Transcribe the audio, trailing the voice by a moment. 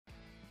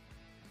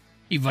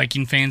Hey,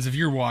 Viking fans, if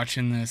you're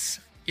watching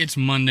this, it's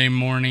Monday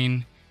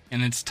morning,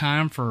 and it's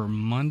time for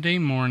Monday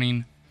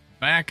morning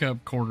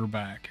backup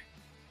quarterback.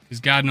 Because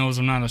God knows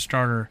I'm not a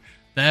starter.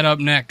 That up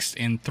next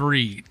in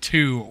 3,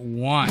 2,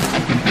 1.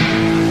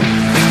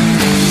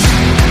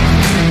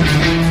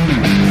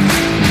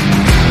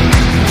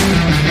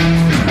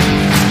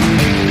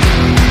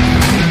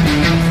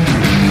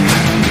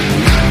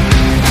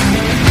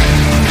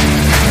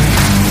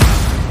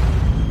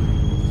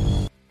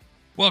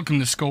 Welcome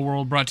to Skull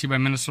World, brought to you by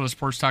Minnesota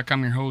Sports Talk.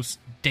 I'm your host,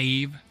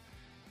 Dave.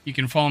 You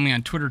can follow me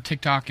on Twitter,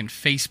 TikTok, and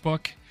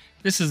Facebook.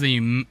 This is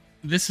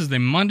the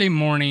Monday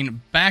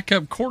morning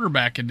backup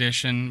quarterback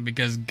edition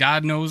because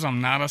God knows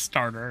I'm not a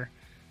starter.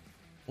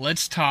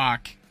 Let's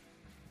talk.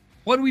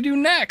 What do we do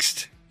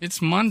next?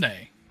 It's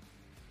Monday.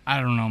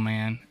 I don't know,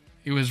 man.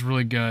 It was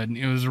really good.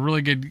 It was a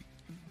really good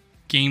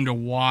game to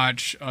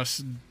watch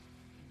us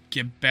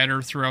get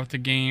better throughout the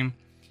game.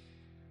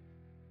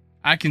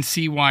 I can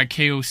see why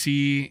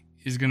KOC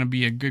is going to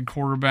be a good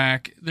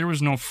quarterback. There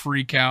was no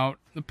freak out.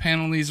 The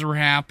penalties were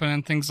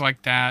happening, things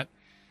like that.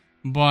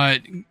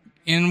 But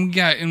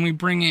we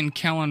bring in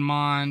Kellen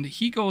Mond.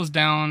 He goes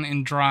down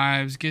and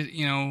drives.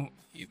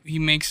 He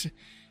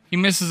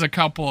misses a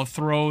couple of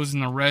throws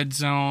in the red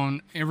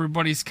zone.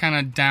 Everybody's kind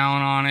of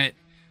down on it.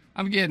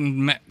 I'm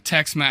getting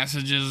text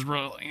messages,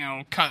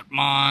 cut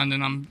Mond,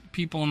 and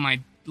people in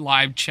my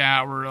live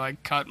chat were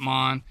like, cut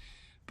Mond.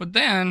 But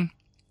then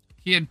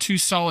he had 2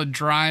 solid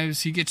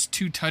drives. He gets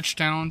 2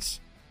 touchdowns.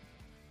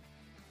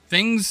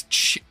 Things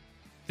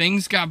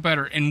got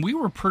better, and we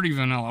were pretty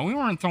vanilla. We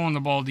weren't throwing the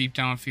ball deep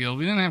downfield.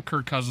 We didn't have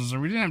Kirk Cousins, or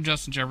we didn't have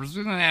Justin Jefferson.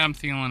 We didn't have Adam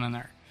Thielen in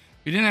there.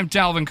 We didn't have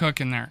Dalvin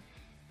Cook in there.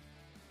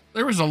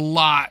 There was a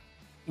lot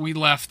we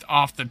left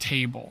off the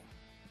table.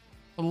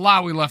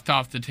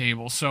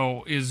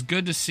 So it's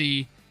good to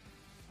see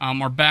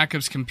our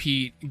backups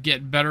compete,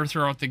 get better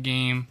throughout the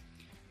game.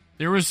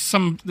 There was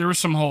some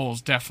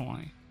holes,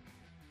 definitely.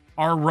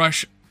 Our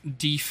rush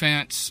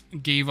defense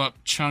gave up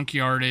chunk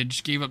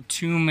yardage, gave up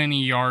too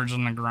many yards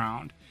on the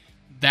ground.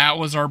 That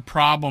was our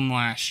problem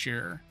last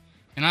year.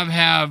 And I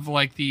have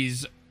like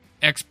these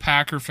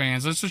ex-Packer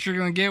fans. That's what you're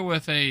going to get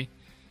with a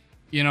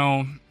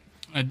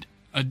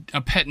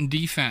Pettine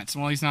defense.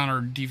 Well, he's not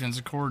our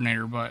defensive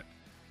coordinator, but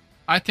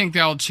I think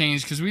that'll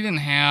change because we didn't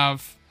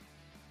have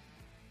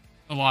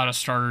a lot of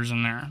starters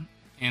in there.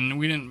 And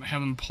we didn't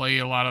have them play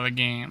a lot of the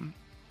game.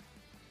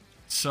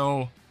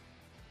 So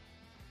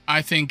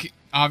I think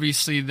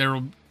obviously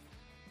there'll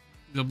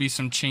be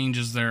some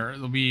changes there.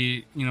 There'll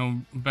be,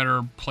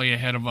 better play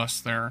ahead of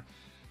us there.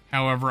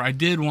 However, I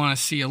did want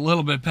to see a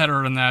little bit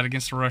better than that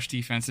against the rush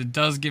defense. It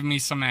does give me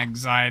some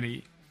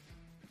anxiety.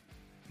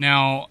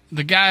 Now,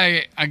 the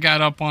guy I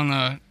got up on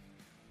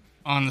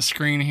the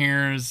screen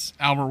here is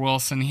Albert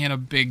Wilson. He had a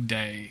big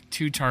day.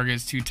 2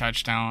 targets, 2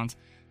 touchdowns.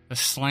 The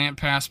slant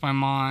pass by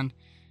Mond,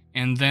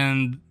 and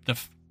then the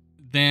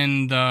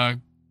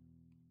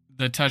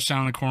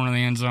touchdown in the corner of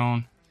the end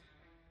zone.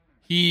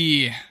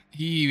 He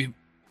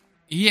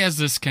has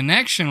this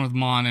connection with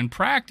Mond in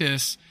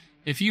practice.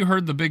 If you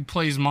heard the big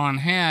plays Mond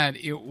had,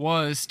 it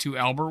was to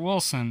Albert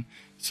Wilson.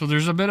 So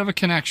there's a bit of a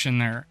connection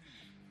there.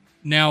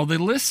 Now, they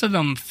listed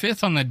him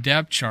 5th on the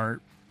depth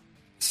chart.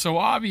 So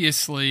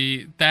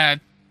obviously that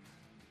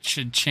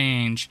should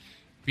change.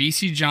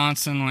 BC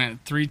Johnson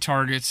went 3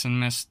 targets and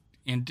missed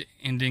and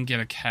didn't get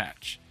a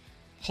catch.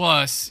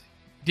 Plus,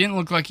 didn't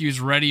look like he was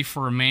ready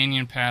for a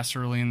Mannion pass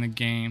early in the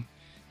game.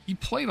 He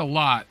played a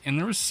lot, and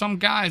there was some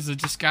guys that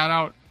just got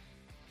out,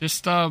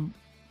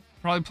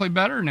 probably played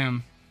better than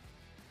him.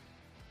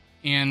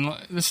 And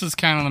this is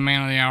kind of the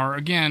man of the hour.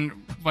 Again,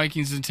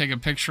 Vikings did take a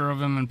picture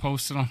of him and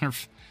post it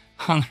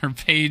on their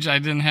page. I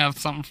didn't have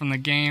something from the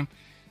game,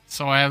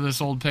 so I have this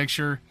old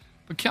picture.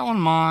 But Kellen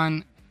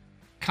Mond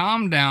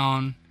calmed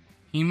down.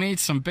 He made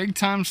some big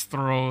time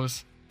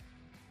throws.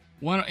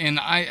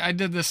 I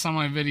did this on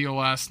my video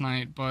last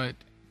night, but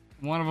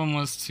one of them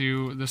was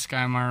to this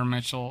guy, Myron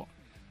Mitchell.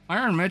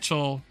 Myron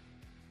Mitchell,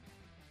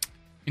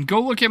 and go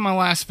look at my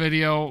last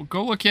video.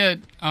 Go look at,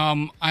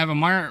 I have a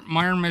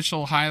Myron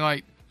Mitchell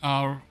highlight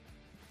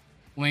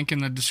link in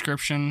the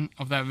description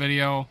of that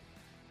video.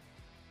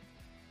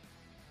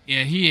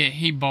 Yeah,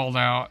 he balled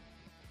out.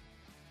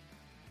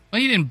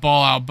 Well, he didn't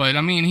ball out, but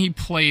he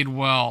played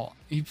well.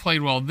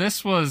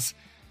 This was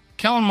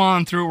Kellen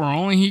Mond threw it where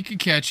only he could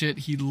catch it.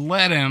 He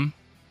let him.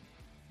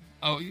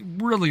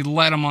 Really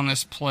let him on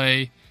this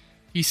play.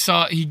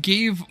 He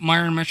gave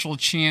Myron Mitchell a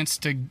chance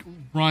to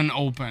run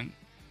open.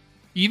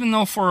 Even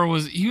though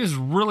he was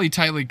really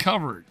tightly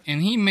covered,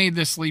 and he made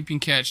this leaping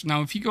catch.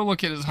 Now, if you go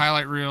look at his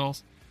highlight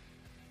reels,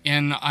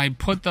 and I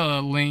put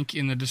the link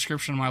in the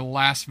description of my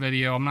last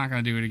video, I'm not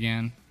going to do it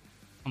again.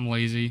 I'm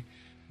lazy.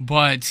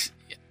 But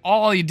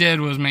all he did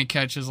was make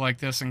catches like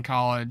this in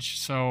college.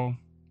 So,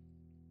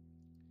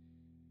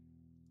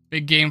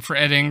 big game for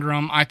Ed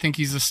Ingram. I think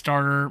he's a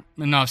starter.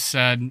 Enough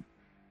said.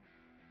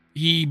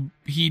 He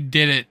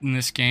did it in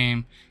this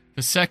game.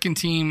 The second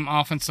team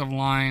offensive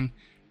line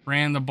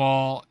ran the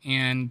ball,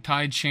 and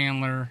Ty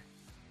Chandler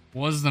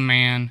was the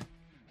man.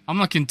 I'm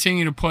going to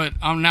continue to put,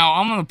 I'm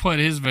going to put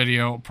his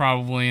video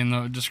probably in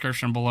the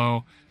description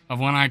below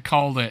of when I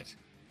called it.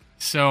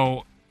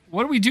 So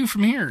what do we do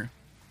from here?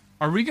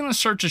 Are we going to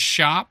start to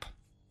shop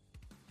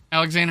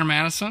Alexander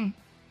Madison?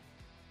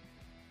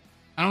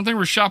 I don't think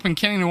we're shopping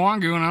Kenny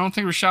Nwangu, and I don't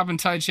think we're shopping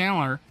Ty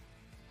Chandler.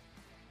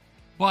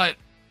 But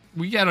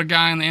we got a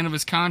guy on the end of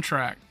his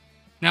contract.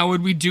 Now,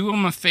 would we do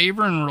him a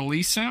favor and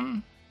release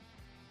him?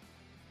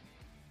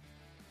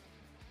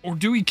 Or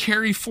do we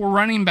carry 4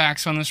 running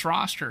backs on this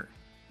roster?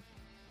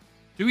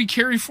 Do we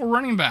carry 4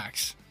 running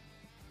backs?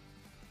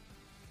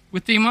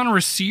 With the amount of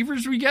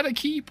receivers we got to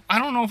keep, I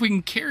don't know if we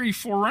can carry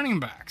 4 running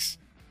backs.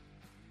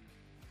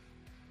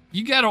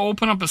 You got to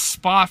open up a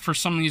spot for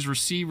some of these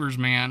receivers,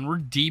 man. We're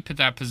deep at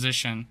that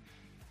position.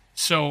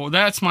 So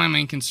that's my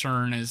main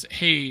concern is,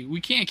 hey,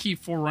 we can't keep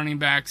 4 running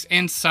backs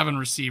and 7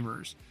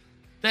 receivers.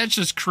 That's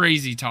just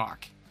crazy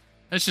talk.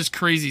 That's just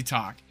crazy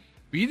talk.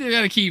 We either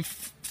got to keep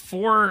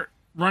 4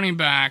 running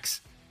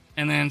backs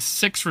and then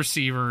 6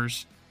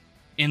 receivers,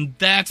 and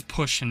that's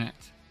pushing it.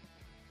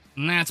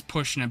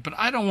 But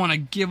I don't want to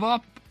give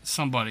up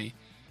somebody.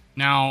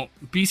 Now,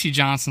 BC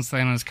Johnson's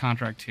staying on his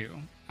contract too.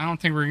 I don't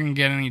think we're going to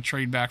get any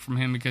trade back from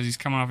him because he's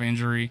coming off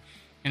injury,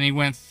 and he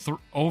went 0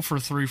 for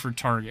 3 for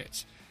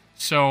targets.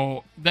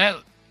 So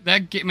that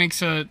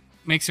makes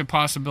a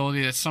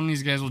possibility that some of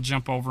these guys will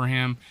jump over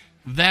him.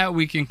 That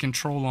we can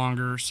control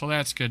longer, so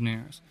that's good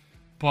news.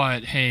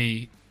 But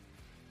hey,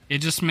 it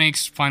just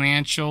makes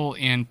financial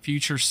and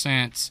future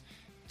sense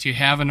to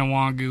have a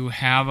Nwangu,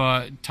 have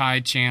a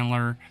Ty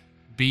Chandler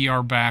be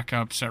our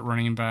backups at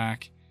running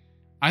back.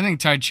 I think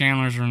Ty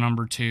Chandler's our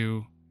number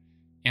 2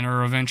 and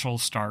our eventual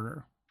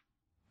starter.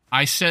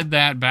 I said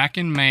that back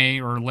in May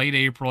or late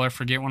April. I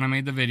forget when I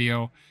made the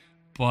video,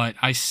 but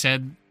I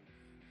said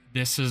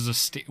this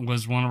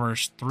was one of our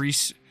 3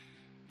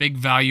 big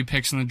value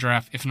picks in the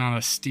draft, if not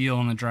a steal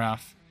in the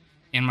draft.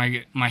 And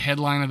my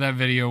headline of that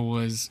video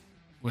was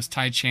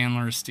Ty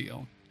Chandler a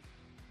steal?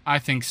 I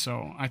think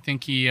so. I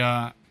think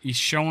he's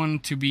shown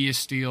to be a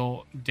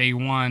steal day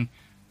 1.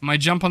 Am I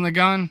jumping the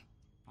gun?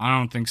 I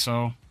don't think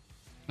so.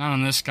 Not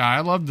on this guy. I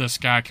love this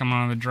guy coming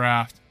out of the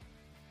draft.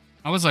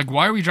 I was like,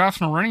 why are we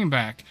drafting a running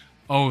back?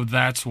 Oh,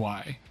 that's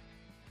why.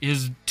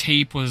 His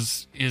tape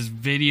was his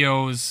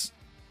videos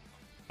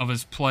of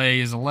his play,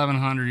 his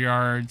 1,100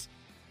 yards.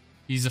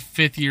 He's a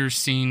 5th-year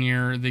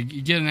senior.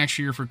 You get an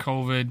extra year for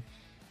COVID.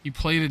 He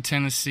played at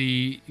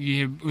Tennessee.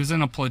 He was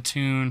in a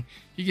platoon.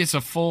 He gets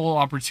a full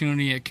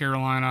opportunity at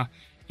Carolina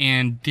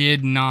and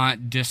did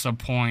not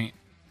disappoint.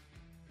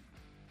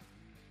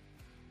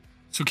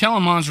 So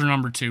Kellen Mond's our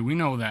number 2. We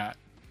know that.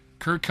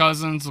 Kirk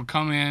Cousins will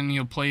come in.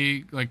 He'll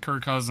play like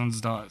Kirk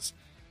Cousins does.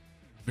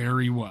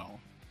 Very well.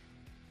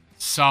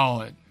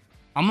 Solid.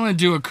 I'm going to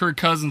do a Kirk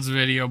Cousins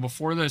video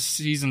before the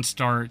season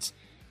starts.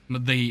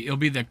 It'll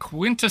be the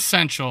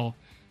quintessential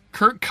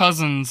Kirk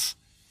Cousins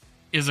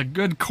is a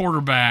good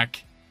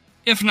quarterback,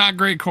 if not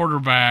great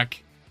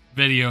quarterback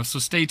video. So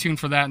stay tuned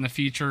for that in the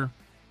future.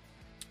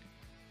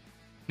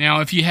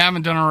 Now, if you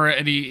haven't done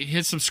already,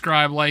 hit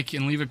subscribe, like,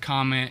 and leave a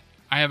comment.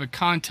 I have a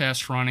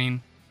contest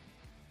running.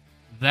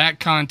 That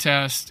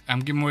contest, I'm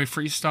giving away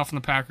free stuff in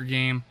the Packer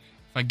game.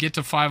 If I get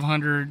to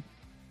 500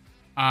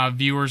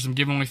 viewers, I'm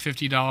giving away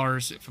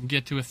 $50. If I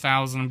get to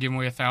 1,000, I'm giving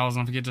away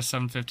 1,000. If I get to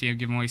 750, I'm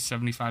giving away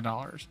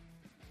 $75.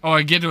 Oh,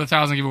 I get to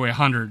 1,000, give away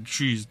 100.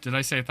 Jeez, did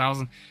I say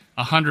 1,000?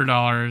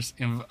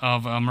 $100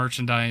 of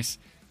merchandise.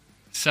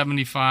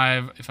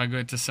 75 if I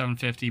go to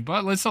 750.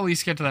 But let's at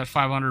least get to that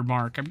 500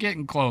 mark. I'm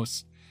getting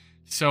close.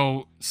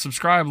 So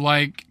subscribe,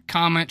 like,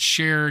 comment,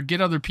 share,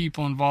 get other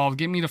people involved.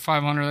 Get me to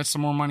 500. That's the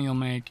more money you'll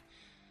make.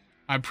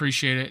 I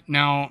appreciate it.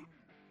 Now,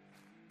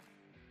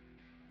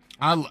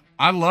 I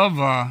love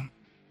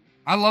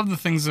the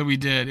things that we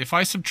did. If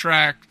I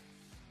subtract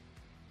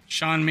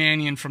Sean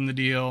Mannion from the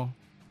deal,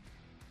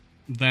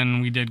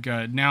 then we did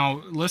good.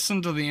 Now,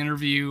 listen to the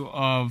interview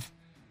of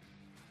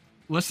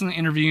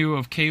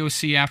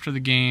KOC after the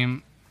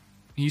game.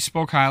 He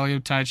spoke highly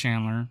of Ty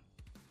Chandler.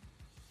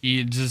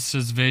 He just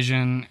his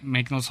vision,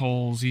 making those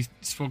holes. He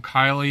spoke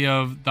highly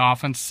of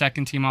the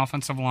second team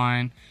offensive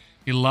line.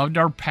 He loved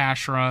our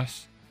pass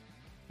rush.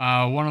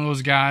 One of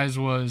those guys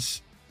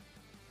was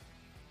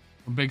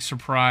a big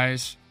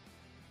surprise.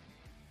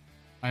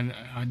 I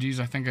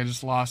think I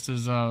just lost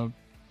his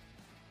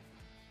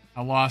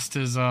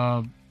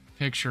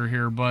picture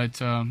here, but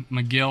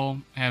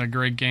McGill had a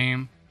great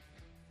game.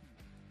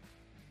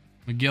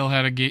 McGill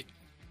had a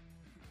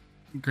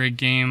great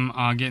game,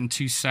 getting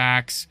 2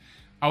 sacks.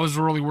 I was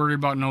really worried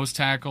about nose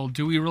tackle.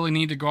 Do we really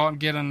need to go out and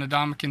get an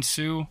Ndamukong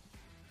Suh?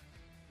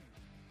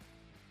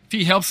 If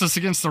he helps us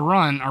against the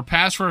run, our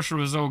pass rusher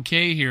was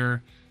okay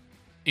here,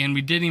 and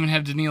we didn't even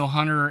have Danielle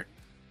Hunter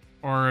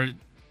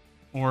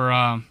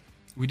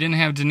we didn't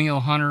have Danielle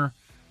Hunter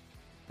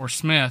or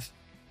Smith.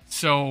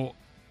 So,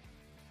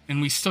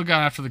 and we still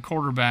got after the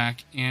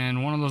quarterback,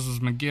 and one of those was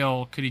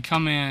McGill. Could he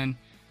come in,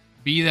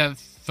 be that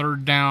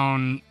third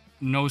down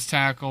nose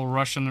tackle,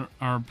 rushing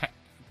or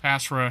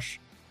pass rush?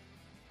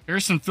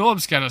 Harrison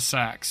Phillips got a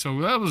sack, so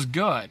that was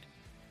good.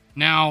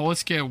 Now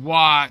let's get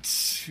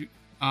Watts.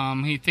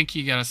 He think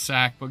he got a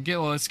sack, but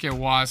let's get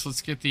Watts.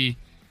 Let's get the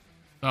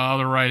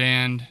other right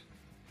end,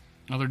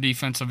 other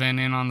defensive end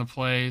in on the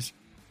plays.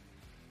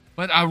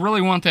 But I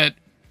really want that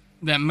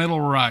middle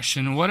rush,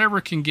 and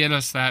whatever can get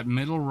us that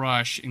middle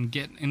rush and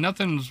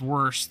nothing's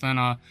worse than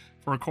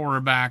for a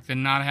quarterback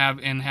than not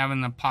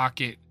having the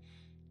pocket,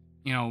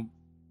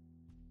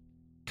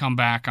 come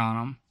back on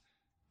them.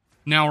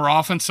 Now our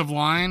offensive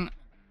line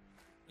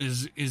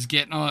is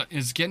getting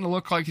to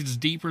look like it's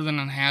deeper than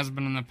it has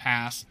been in the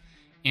past,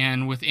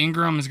 and with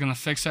Ingram is going to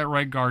fix that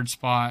right guard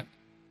spot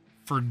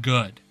for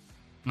good.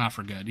 Not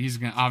for good. He's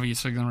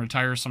obviously going to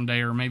retire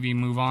someday, or maybe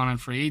move on in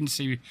free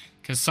agency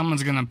because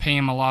someone's going to pay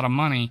him a lot of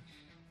money.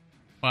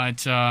 But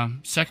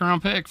second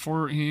round pick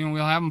we'll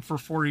have him for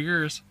 4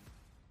 years.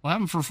 We'll have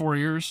him for 4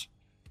 years.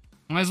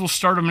 Might as well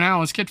start him now.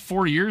 Let's get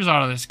 4 years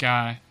out of this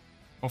guy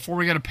before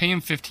we got to pay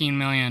him $15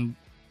 million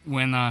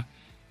when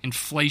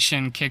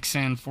inflation kicks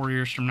in 4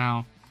 years from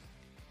now.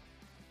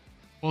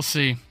 We'll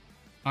see.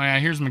 Oh yeah,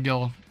 here's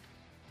McGill.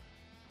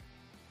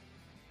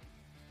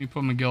 Let me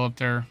put McGill up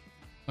there.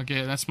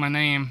 Okay, that's my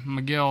name,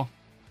 McGill.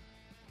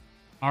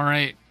 All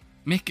right,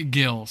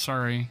 McGill.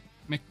 Sorry,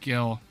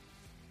 McGill.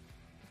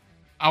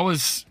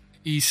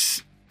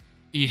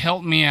 He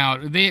helped me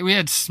out. We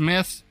had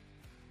Smith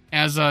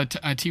as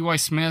T.Y.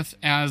 Smith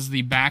as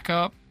the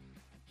backup.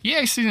 He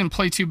actually didn't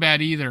play too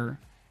bad either,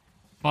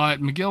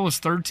 but McGill was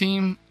third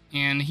team,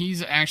 and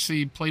he's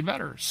actually played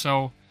better.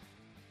 So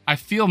I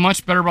feel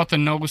much better about the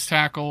nose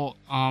tackle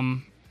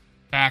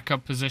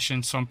backup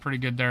position, so I'm pretty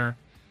good there.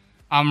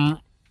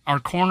 Our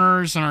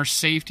corners and our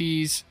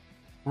safeties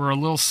were a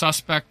little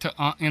suspect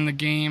in the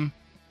game.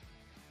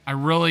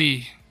 I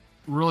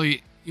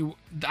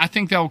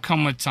think that will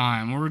come with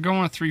time. We're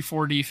going a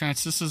 3-4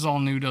 defense. This is all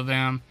new to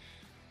them.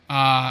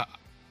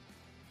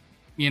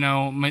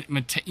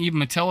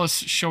 Metellus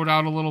showed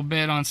out a little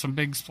bit on some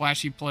big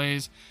splashy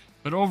plays,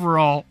 but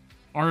overall,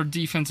 our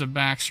defensive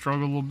backs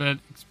struggled a little bit,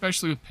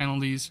 especially with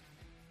penalties.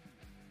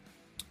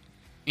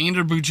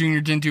 Anderbu Jr.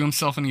 didn't do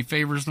himself any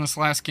favors in this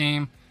last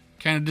game.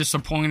 Kind of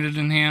disappointed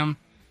in him.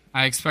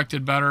 I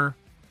expected better.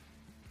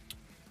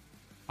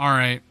 All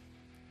right.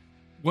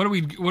 What do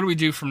we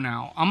do from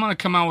now? I'm going to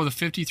come out with a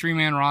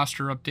 53-man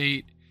roster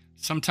update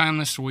sometime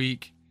this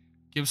week.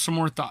 Give some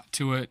more thought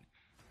to it.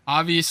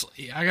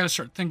 Obviously, I got to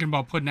start thinking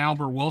about putting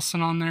Albert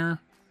Wilson on there.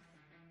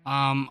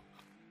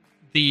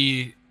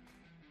 The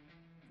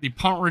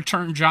punt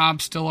return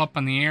job still up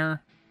in the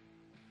air.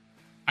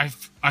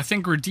 I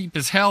think we're deep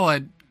as hell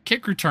at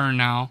kick return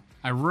now.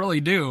 I really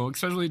do,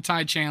 especially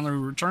Ty Chandler, who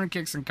returned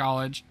kicks in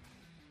college.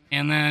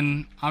 And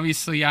then,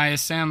 obviously,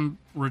 ISM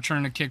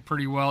returned a kick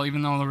pretty well,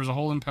 even though there was a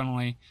holding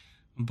penalty.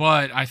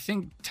 But I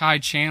think Ty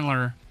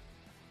Chandler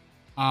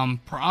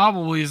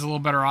probably is a little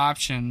better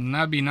option, and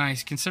that'd be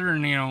nice,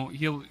 considering,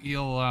 he'll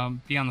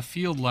be on the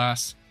field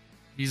less.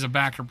 He's a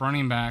backup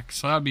running back,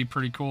 so that'd be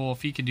pretty cool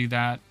if he could do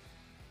that.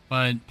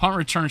 But punt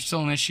return's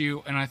still an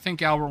issue, and I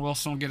think Albert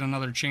Wilson will get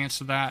another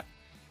chance of that.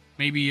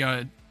 Maybe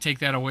take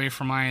that away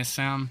from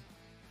ISM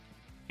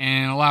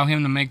and allow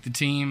him to make the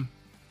team.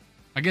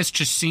 I guess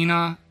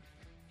Chesina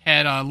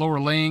had a lower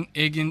leg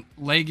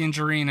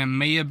injury, and it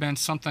may have been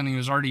something he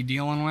was already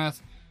dealing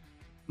with.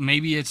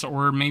 Maybe it's a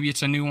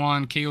new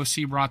one.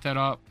 KOC brought that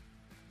up.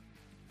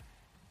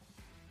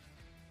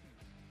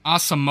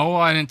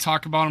 Asamoah, I didn't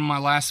talk about in my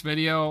last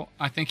video.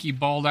 I think he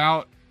balled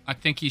out. I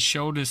think he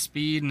showed his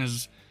speed and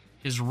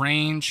his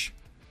range.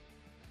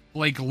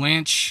 Blake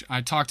Lynch,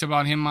 I talked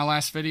about him in my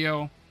last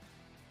video.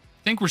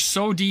 I think we're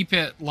so deep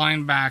at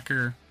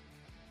linebacker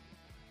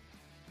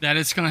that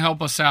it's going to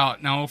help us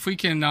out. Now, if we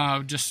can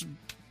just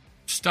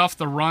stuff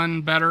the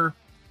run better,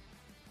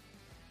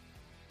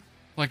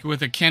 like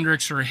with a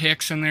Kendricks or a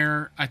Hicks in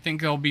there, I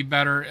think they'll be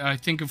better. I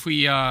think if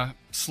we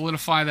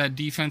solidify that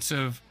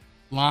defensive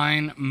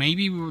line,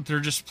 maybe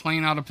they're just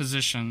playing out of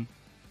position,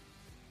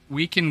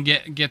 we can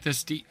get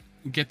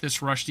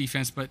this rush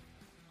defense. But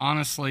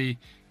honestly,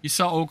 you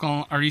saw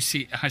Oakland, or I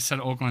said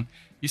Oakland.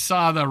 You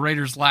saw the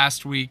Raiders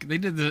last week. They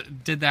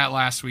did that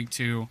last week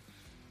too,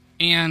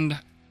 and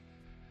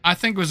I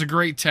think it was a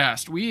great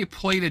test. We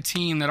played a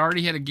team that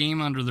already had a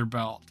game under their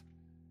belt,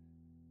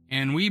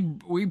 and we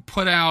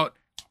put out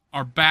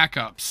our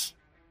backups,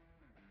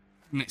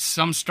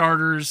 some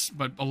starters,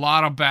 but a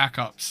lot of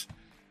backups,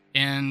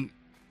 and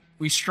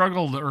we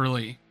struggled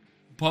early,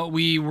 but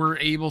we were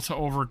able to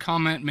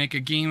overcome it, make a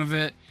game of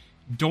it.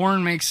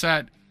 Dorn makes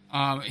that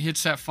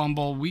hits that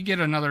fumble. We get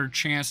another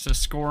chance to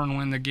score and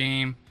win the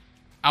game.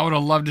 I would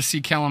have loved to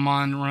see Kellen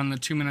Mond run the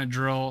 2-minute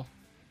drill.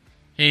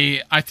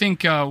 Hey, I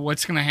think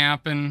what's going to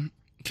happen,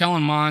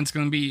 Kellen Mond's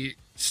going to be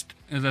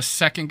the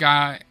second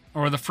guy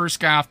or the first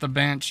guy off the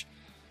bench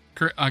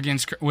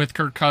with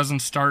Kirk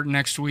Cousins start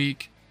next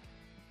week.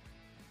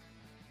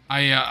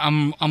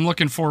 I'm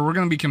looking forward. We're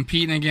going to be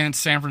competing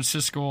against San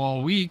Francisco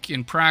all week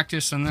in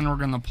practice, and then we're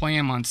going to play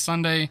them on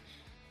Sunday.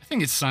 I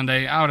think it's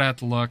Sunday. I would have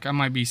to look. I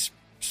might be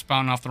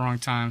spouting off the wrong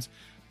times.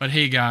 But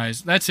hey,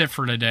 guys, that's it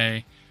for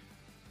today.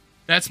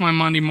 That's my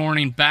Monday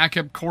morning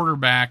backup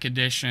quarterback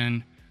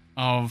edition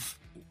of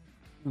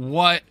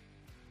what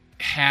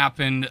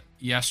happened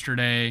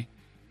yesterday.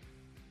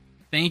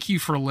 Thank you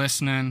for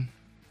listening.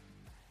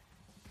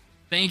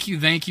 Thank you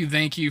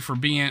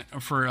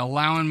for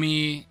allowing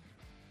me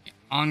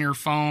on your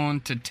phone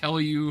to tell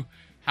you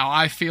how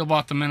I feel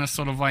about the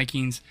Minnesota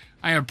Vikings.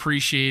 I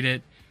appreciate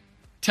it.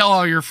 Tell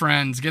all your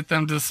friends. Get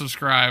them to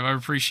subscribe. I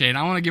appreciate it.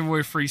 I want to give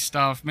away free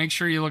stuff. Make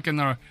sure you look in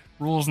the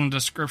rules in the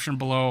description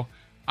below.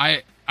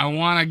 I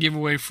want to give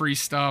away free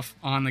stuff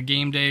on the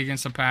game day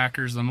against the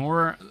Packers. The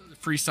more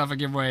free stuff I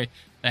give away,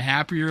 the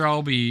happier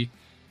I'll be.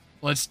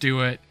 Let's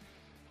do it.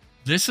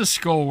 This is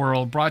Skull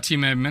World, brought to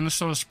you by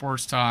Minnesota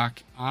Sports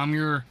Talk. I'm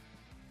your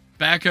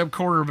backup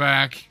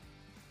quarterback,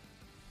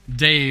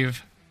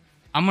 Dave.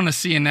 I'm going to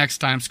see you next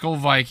time. Skull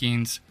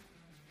Vikings.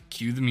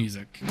 Cue the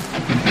music.